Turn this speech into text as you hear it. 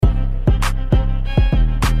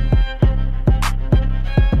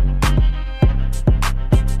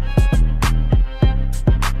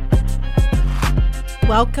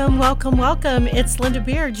Welcome, welcome, welcome. It's Linda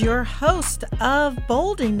Beard, your host of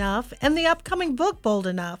Bold Enough and the upcoming book, Bold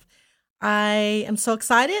Enough. I am so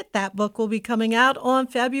excited. That book will be coming out on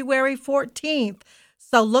February 14th.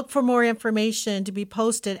 So look for more information to be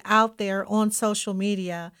posted out there on social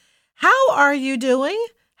media. How are you doing?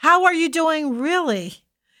 How are you doing really?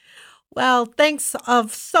 Well, thanks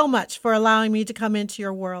so much for allowing me to come into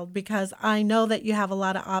your world, because I know that you have a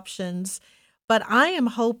lot of options, but I am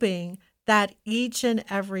hoping that each and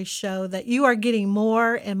every show that you are getting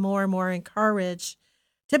more and more and more encouraged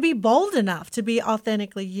to be bold enough to be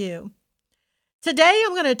authentically you. Today,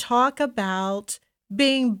 I'm going to talk about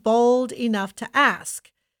being bold enough to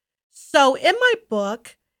ask. So in my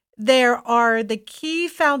book, there are the key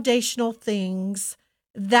foundational things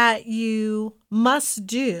that you must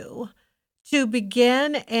do to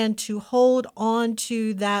begin and to hold on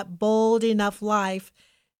to that bold enough life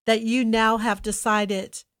that you now have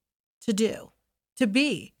decided to do, to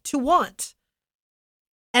be, to want.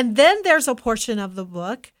 And then there's a portion of the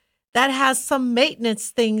book that has some maintenance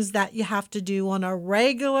things that you have to do on a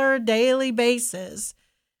regular daily basis.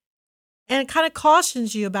 And it kind of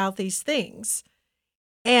cautions you about these things.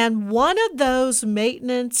 And one of those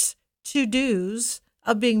maintenance to-dos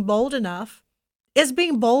of being bold enough is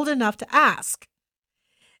being bold enough to ask.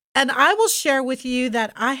 And I will share with you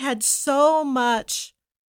that I had so much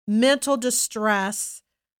mental distress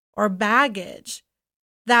or baggage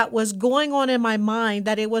that was going on in my mind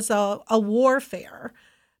that it was a warfare,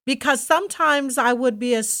 because sometimes I would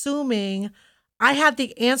be assuming I had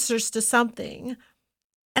the answers to something,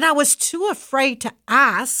 and I was too afraid to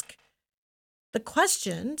ask the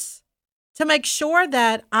questions to make sure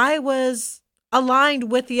that I was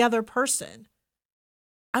aligned with the other person.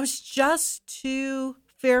 I was just too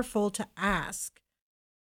fearful to ask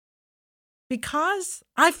because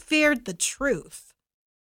I feared the truth.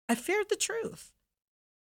 I feared the truth.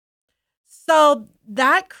 So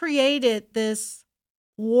that created this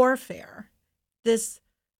warfare, this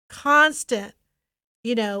constant,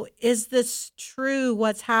 is this true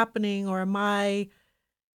what's happening, or am I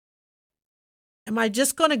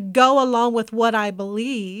just going to go along with what I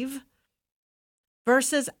believe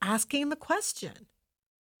versus asking the question?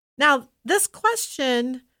 Now, this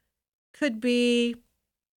question could be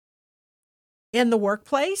in the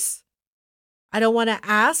workplace. I don't want to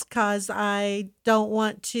ask because I don't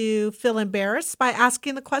want to feel embarrassed by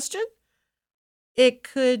asking the question. It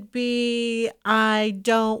could be I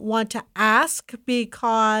don't want to ask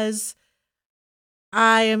because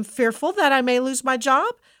I am fearful that I may lose my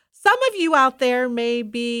job. Some of you out there may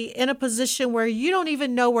be in a position where you don't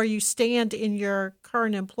even know where you stand in your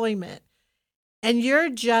current employment, and you're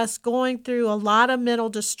just going through a lot of mental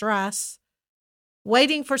distress,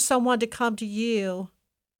 waiting for someone to come to you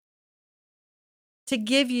to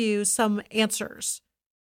give you some answers.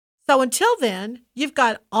 So until then, you've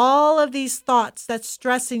got all of these thoughts that's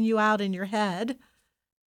stressing you out in your head,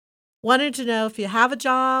 wanting to know if you have a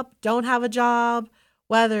job, don't have a job,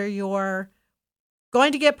 whether you're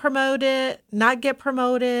going to get promoted, not get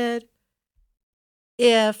promoted,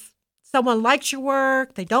 if someone likes your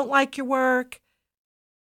work, they don't like your work.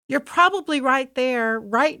 You're probably right there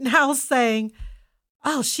right now saying,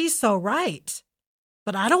 oh, she's so right,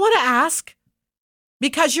 but I don't want to ask.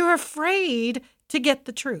 Because you're afraid to get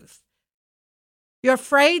the truth. You're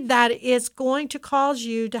afraid that it's going to cause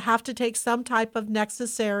you to have to take some type of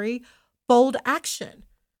necessary, bold action.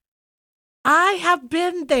 I have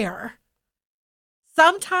been there.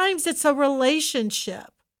 Sometimes it's a relationship.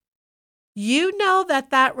 You know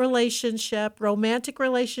that relationship, romantic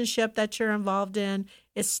relationship that you're involved in,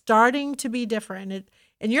 is starting to be different.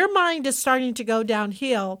 And your mind is starting to go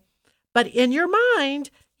downhill. But in your mind,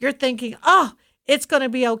 you're thinking, oh, it's going to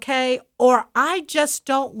be okay, or I just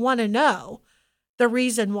don't want to know the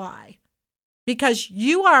reason why, because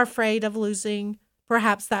you are afraid of losing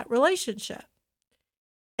perhaps that relationship.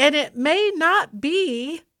 And it may not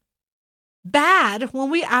be bad when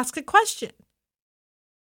we ask a question.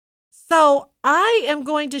 So I am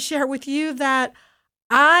going to share with you that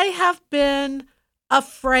I have been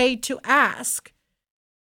afraid to ask.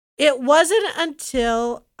 It wasn't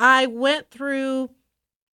until I went through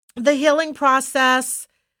the healing process,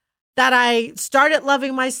 that I started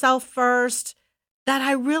loving myself first, that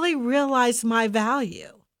I really realized my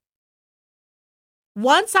value.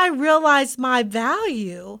 Once I realized my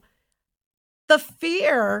value, the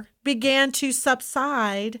fear began to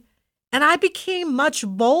subside, and I became much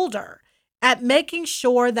bolder at making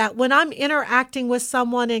sure that when I'm interacting with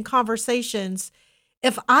someone in conversations,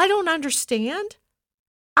 if I don't understand,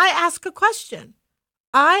 I ask a question.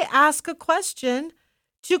 I ask a question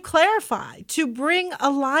to clarify, to bring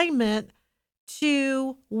alignment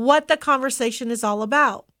to what the conversation is all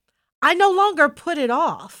about. I no longer put it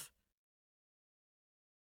off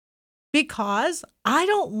because I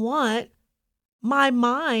don't want my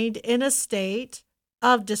mind in a state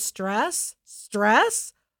of distress,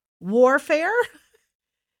 stress, warfare.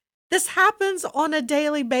 This happens on a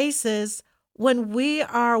daily basis when we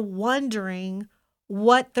are wondering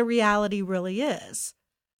what the reality really is.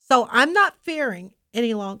 So I'm not fearing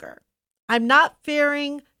any longer. I'm not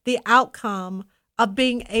fearing the outcome of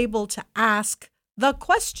being able to ask the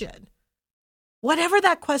question, whatever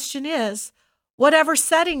that question is, whatever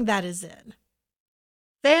setting that is in.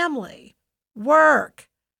 Family, work,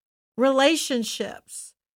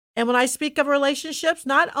 relationships. And when I speak of relationships,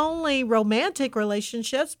 not only romantic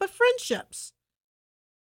relationships, but friendships.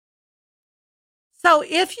 So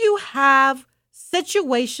if you have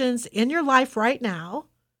situations in your life right now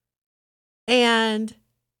and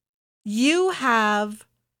you have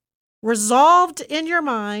resolved in your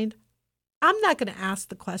mind, I'm not going to ask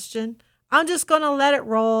the question. I'm just going to let it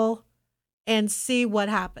roll and see what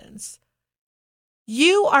happens.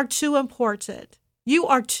 You are too important. You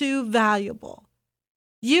are too valuable.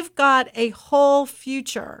 You've got a whole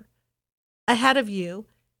future ahead of you,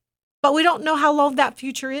 but we don't know how long that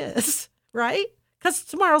future is, right? Because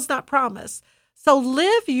tomorrow's not promised. So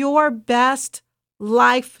live your best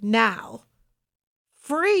life now,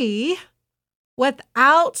 free,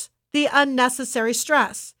 without the unnecessary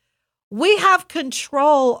stress. We have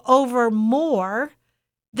control over more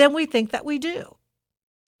than we think that we do.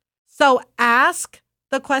 So ask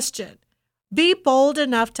the question. Be bold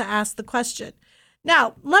enough to ask the question.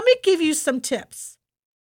 Now, let me give you some tips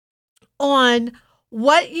on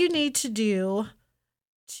what you need to do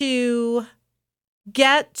to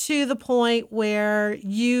get to the point where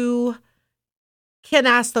you can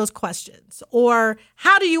ask those questions. Or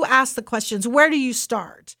how do you ask the questions? Where do you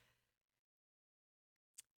start?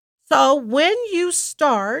 So when you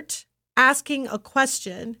start asking a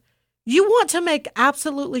question, you want to make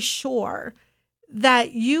absolutely sure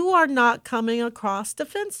that you are not coming across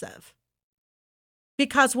defensive.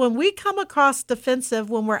 Because when we come across defensive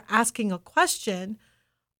when we're asking a question,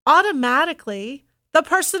 automatically the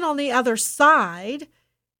person on the other side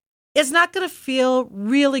is not going to feel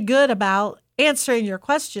really good about answering your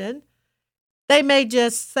question. They may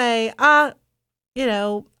just say, I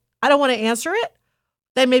don't want to answer it.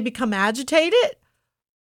 They may become agitated,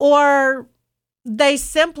 or they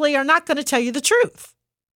simply are not going to tell you the truth.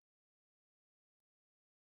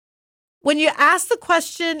 When you ask the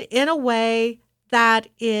question in a way that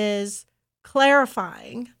is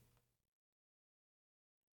clarifying,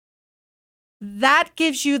 that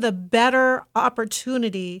gives you the better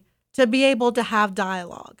opportunity to be able to have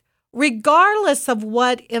dialogue, regardless of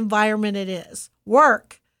what environment it is,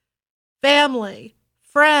 work, family,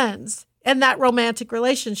 friends, and that romantic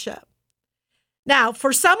relationship. Now,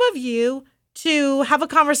 for some of you, to have a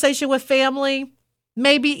conversation with family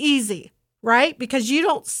may be easy, right? Because you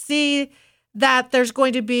don't see that there's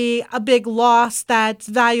going to be a big loss that's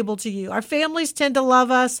valuable to you. Our families tend to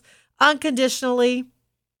love us unconditionally.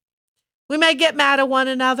 We may get mad at one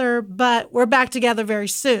another, but we're back together very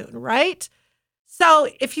soon, right? So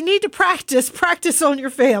if you need to practice on your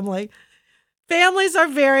family. Families are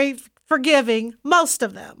very forgiving, most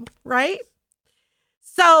of them, right?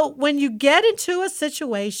 So when you get into a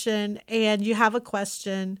situation and you have a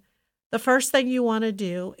question, the first thing you want to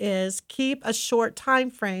do is keep a short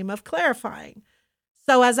time frame of clarifying.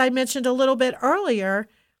 So as I mentioned a little bit earlier,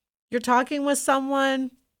 you're talking with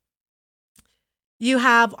someone, you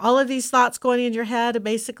have all of these thoughts going in your head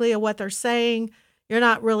basically of what they're saying. You're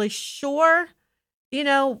not really sure,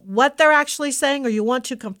 what they're actually saying, or you want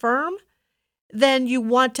to confirm. Then you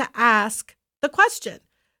want to ask the question.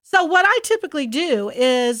 So what I typically do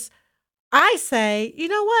is I say, you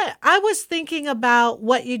know what? I was thinking about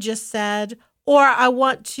what you just said, or I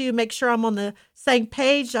want to make sure I'm on the same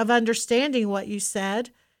page of understanding what you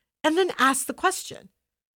said, and then ask the question.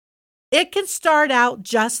 It can start out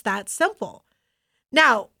just that simple.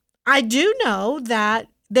 Now, I do know that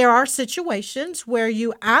there are situations where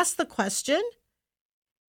you ask the question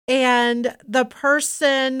and the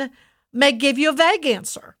person may give you a vague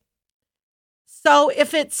answer. So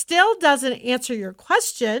if it still doesn't answer your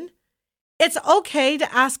question, it's okay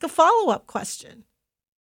to ask a follow-up question.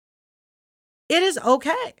 It is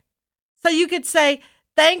okay. So you could say,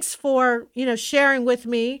 thanks for, sharing with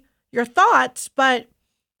me your thoughts, but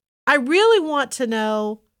I really want to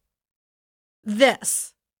know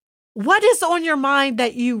this. What is on your mind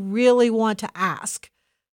that you really want to ask?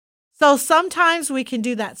 So sometimes we can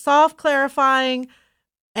do that soft clarifying,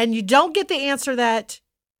 and you don't get the answer that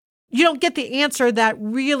you don't get the answer that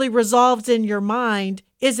really resolves in your mind,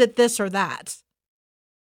 is it this or that?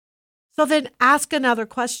 So then ask another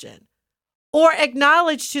question, or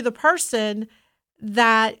acknowledge to the person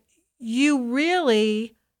that you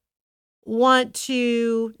really want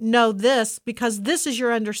to know this because this is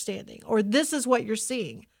your understanding, or this is what you're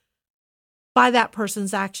seeing by that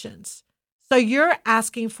person's actions. So you're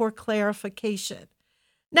asking for clarification.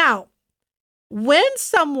 Now, when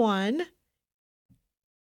someone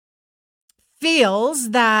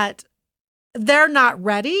feels that they're not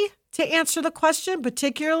ready to answer the question,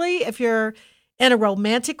 particularly if you're in a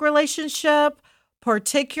romantic relationship,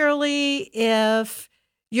 particularly if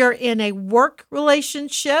you're in a work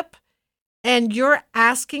relationship and you're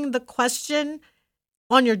asking the question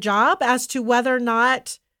on your job as to whether or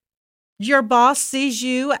not your boss sees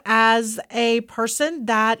you as a person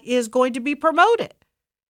that is going to be promoted.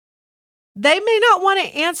 They may not want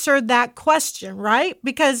to answer that question, right?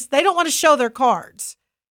 Because they don't want to show their cards.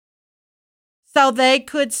 So they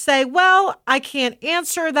could say, well, I can't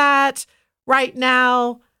answer that right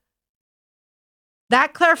now.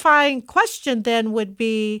 That clarifying question then would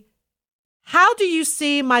be, how do you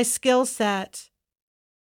see my skill set?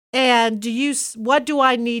 And what do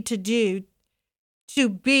I need to do to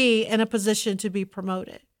be in a position to be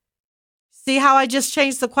promoted? See how I just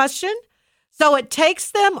changed the question? So it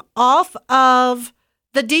takes them off of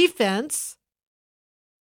the defense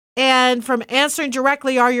and from answering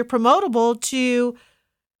directly, are you promotable, to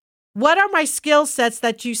what are my skill sets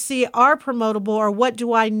that you see are promotable, or what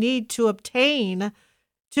do I need to obtain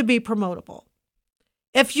to be promotable?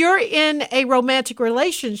 If you're in a romantic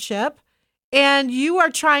relationship and you are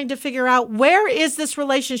trying to figure out where is this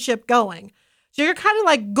relationship going, so you're kind of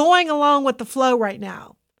like going along with the flow right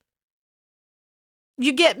now.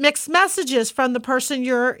 You get mixed messages from the person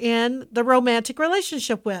you're in the romantic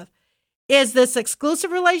relationship with. Is this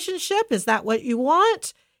exclusive relationship? Is that what you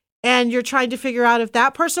want? And you're trying to figure out if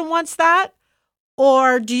that person wants that?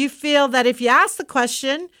 Or do you feel that if you ask the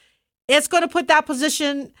question, it's going to put that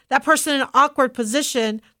person in an awkward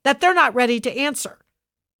position that they're not ready to answer?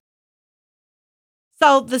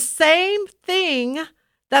 So the same thing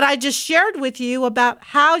that I just shared with you about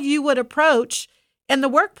how you would approach in the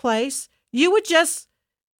workplace, you would just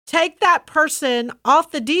take that person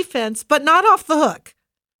off the defense, but not off the hook.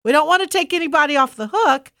 We don't want to take anybody off the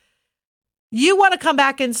hook. You want to come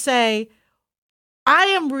back and say, I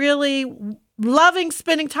am really loving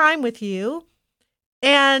spending time with you.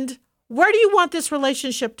 And where do you want this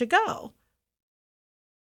relationship to go?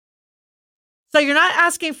 So you're not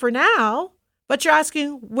asking for now, but you're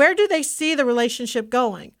asking, where do they see the relationship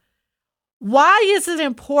going? Why is it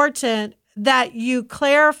important that you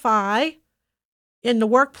clarify in the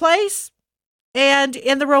workplace and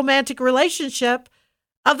in the romantic relationship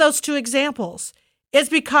of those two examples? It's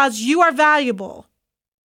because you are valuable.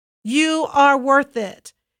 You are worth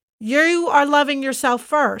it. You are loving yourself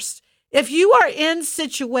first. If you are in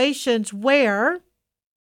situations where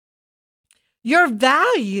your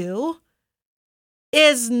value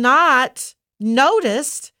is not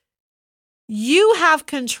noticed, you have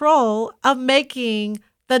control of making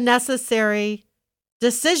the necessary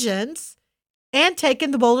decisions and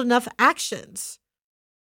taking the bold enough actions.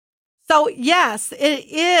 So yes, it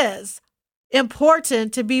is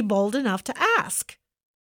important to be bold enough to ask.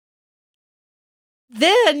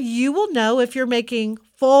 Then you will know if you're making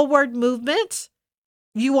forward movement,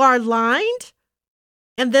 you are aligned,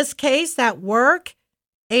 in this case, at work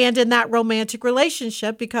and in that romantic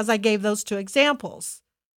relationship, because I gave those two examples.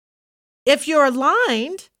 If you're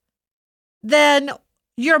aligned, then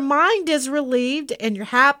your mind is relieved and you're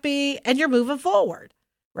happy and you're moving forward,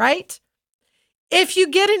 right? If you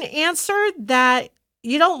get an answer that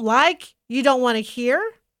you don't like, you don't want to hear,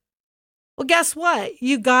 well, guess what?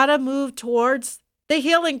 You got to move towards the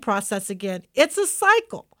healing process again. It's a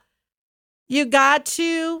cycle. You got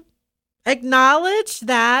to acknowledge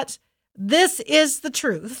that this is the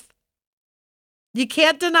truth. You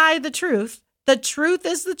can't deny the truth. The truth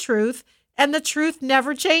is the truth, and the truth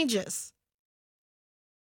never changes.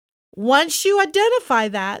 Once you identify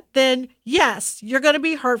that, then yes, you're going to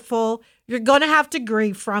be hurtful. You're going to have to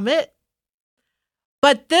grieve from it.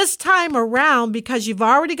 But this time around, because you've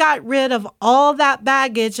already got rid of all that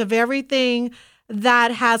baggage of everything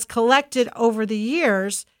that has collected over the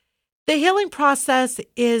years, the healing process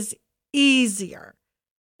is easier.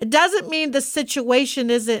 It doesn't mean the situation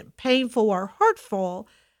isn't painful or hurtful,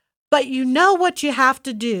 but you know what you have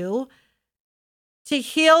to do to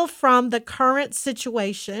heal from the current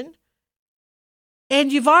situation.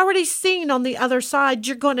 And you've already seen on the other side,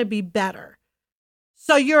 you're going to be better.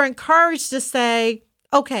 So you're encouraged to say,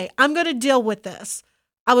 okay, I'm going to deal with this.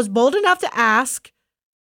 I was bold enough to ask.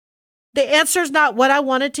 The answer is not what I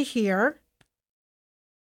wanted to hear.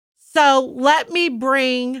 So let me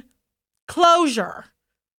bring closure.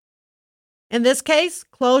 In this case,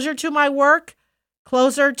 closure to my work,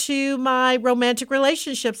 closure to my romantic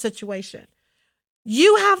relationship situation.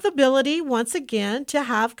 You have the ability, once again, to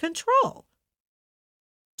have control.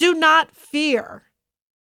 Do not fear.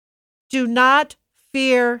 Do not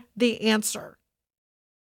fear the answer.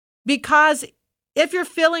 Because if you're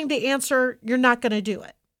feeling the answer, you're not going to do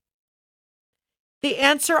it. The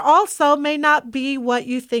answer also may not be what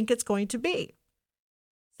you think it's going to be.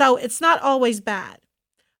 So it's not always bad.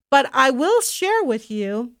 But I will share with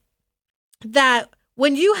you that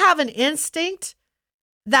when you have an instinct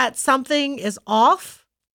that something is off,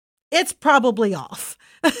 it's probably off.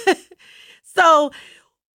 So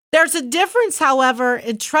there's a difference, however,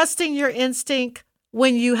 in trusting your instinct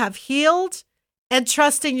when you have healed and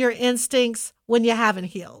trusting your instincts when you haven't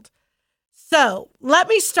healed. So let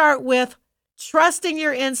me start with trusting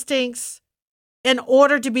your instincts in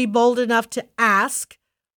order to be bold enough to ask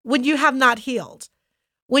when you have not healed.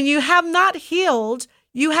 When you have not healed,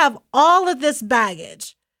 you have all of this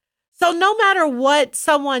baggage. So no matter what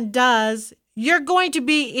someone does, you're going to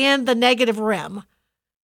be in the negative rim.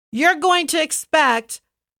 You're going to expect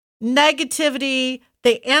negativity,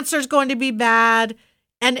 the answer is going to be bad,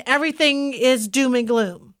 and everything is doom and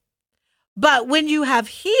gloom. But when you have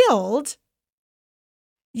healed,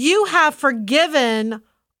 you have forgiven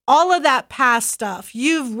all of that past stuff.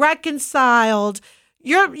 You've reconciled.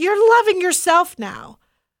 You're loving yourself now.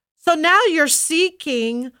 So now you're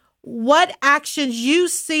seeking what actions you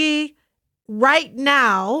see right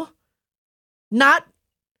now, not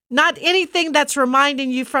anything that's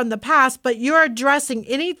reminding you from the past, but you're addressing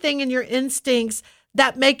anything in your instincts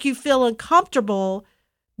that make you feel uncomfortable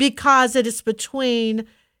because it is between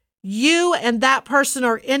you and that person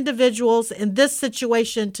or individuals in this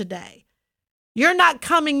situation today. You're not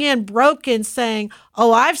coming in broken saying,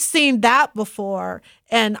 oh, I've seen that before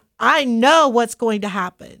and I know what's going to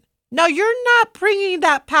happen. No, you're not bringing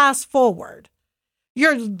that past forward.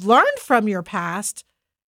 You're learned from your past,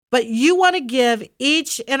 but you want to give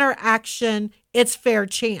each interaction its fair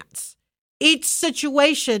chance. Each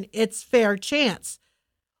situation its fair chance.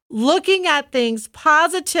 Looking at things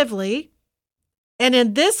positively. And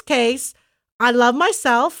in this case, I love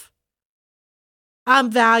myself.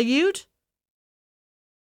 I'm valued.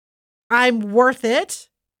 I'm worth it.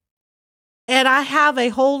 And I have a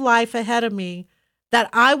whole life ahead of me that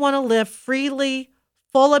I want to live freely,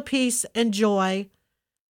 full of peace and joy.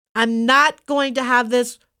 I'm not going to have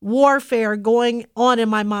this warfare going on in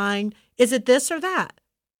my mind. Is it this or that?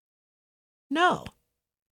 No.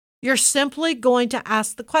 You're simply going to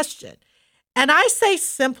ask the question. And I say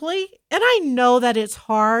simply, and I know that it's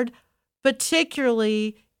hard,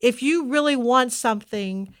 particularly if you really want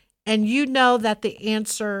something and you know that the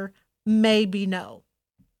answer may be no.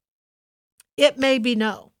 It may be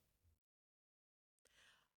no.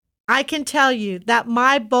 I can tell you that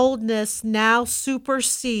my boldness now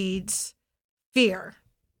supersedes fear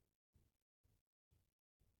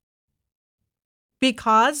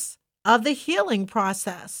because of the healing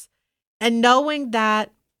process and knowing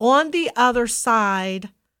that on the other side,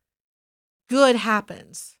 good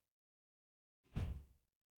happens.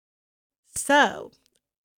 So,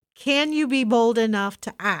 can you be bold enough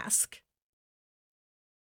to ask?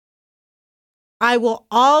 I will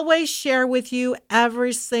always share with you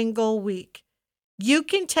every single week. You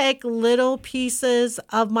can take little pieces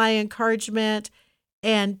of my encouragement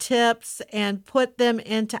and tips and put them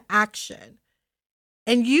into action,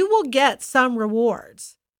 and you will get some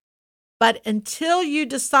rewards. But until you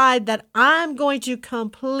decide that I'm going to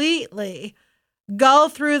completely go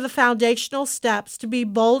through the foundational steps to be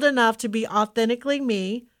bold enough to be authentically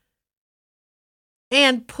me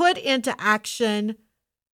and put into action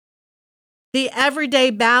the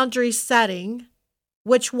everyday boundary setting,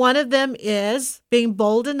 which one of them is being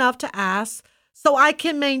bold enough to ask so I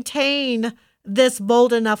can maintain this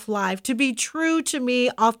bold enough life to be true to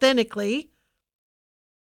me authentically,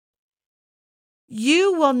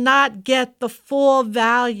 you will not get the full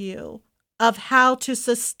value of how to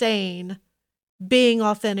sustain being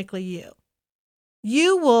authentically you.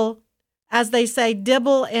 You will, as they say,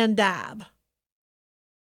 dibble and dab.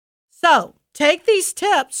 So take these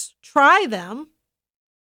tips, try them,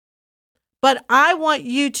 but I want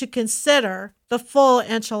you to consider the full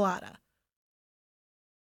enchilada.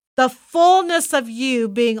 The fullness of you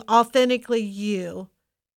being authentically you,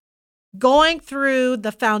 going through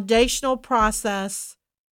the foundational process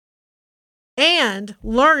and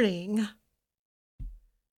learning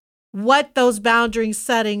what those boundary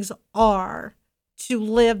settings are to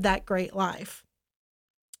live that great life.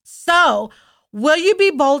 So, will you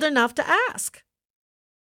be bold enough to ask?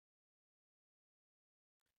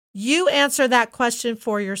 You answer that question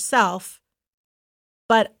for yourself,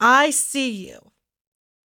 but I see you.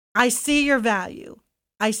 I see your value.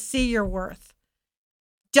 I see your worth.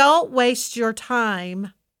 Don't waste your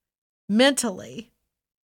time mentally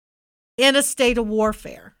in a state of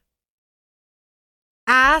warfare.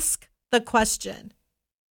 Ask the question.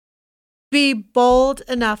 Be bold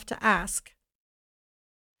enough to ask.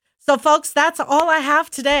 So, folks, that's all I have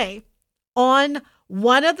today on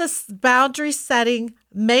one of the boundary setting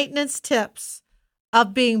maintenance tips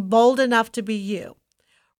of being bold enough to be you.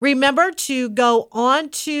 Remember to go on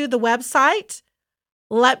to the website.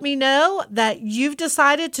 Let me know that you've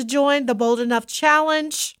decided to join the Bold Enough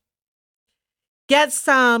Challenge. Get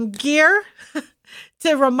some gear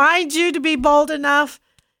to remind you to be bold enough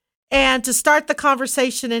and to start the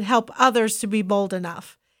conversation and help others to be bold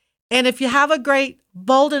enough. And if you have a great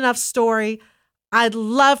bold enough story, I'd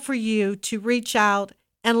love for you to reach out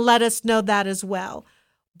and let us know that as well.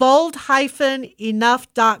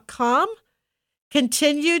 bold-enough.com.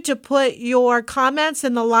 Continue to put your comments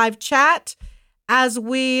in the live chat as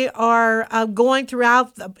we are going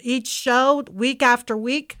throughout each show week after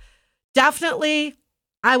week. Definitely,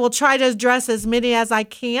 I will try to address as many as I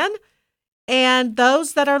can. And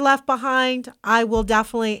those that are left behind, I will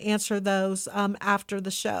definitely answer those after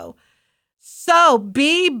the show. So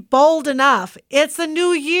be bold enough. It's a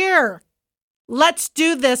new year. Let's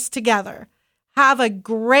do this together. Have a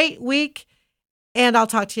great week, and I'll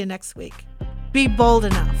talk to you next week. Be bold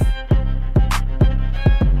enough.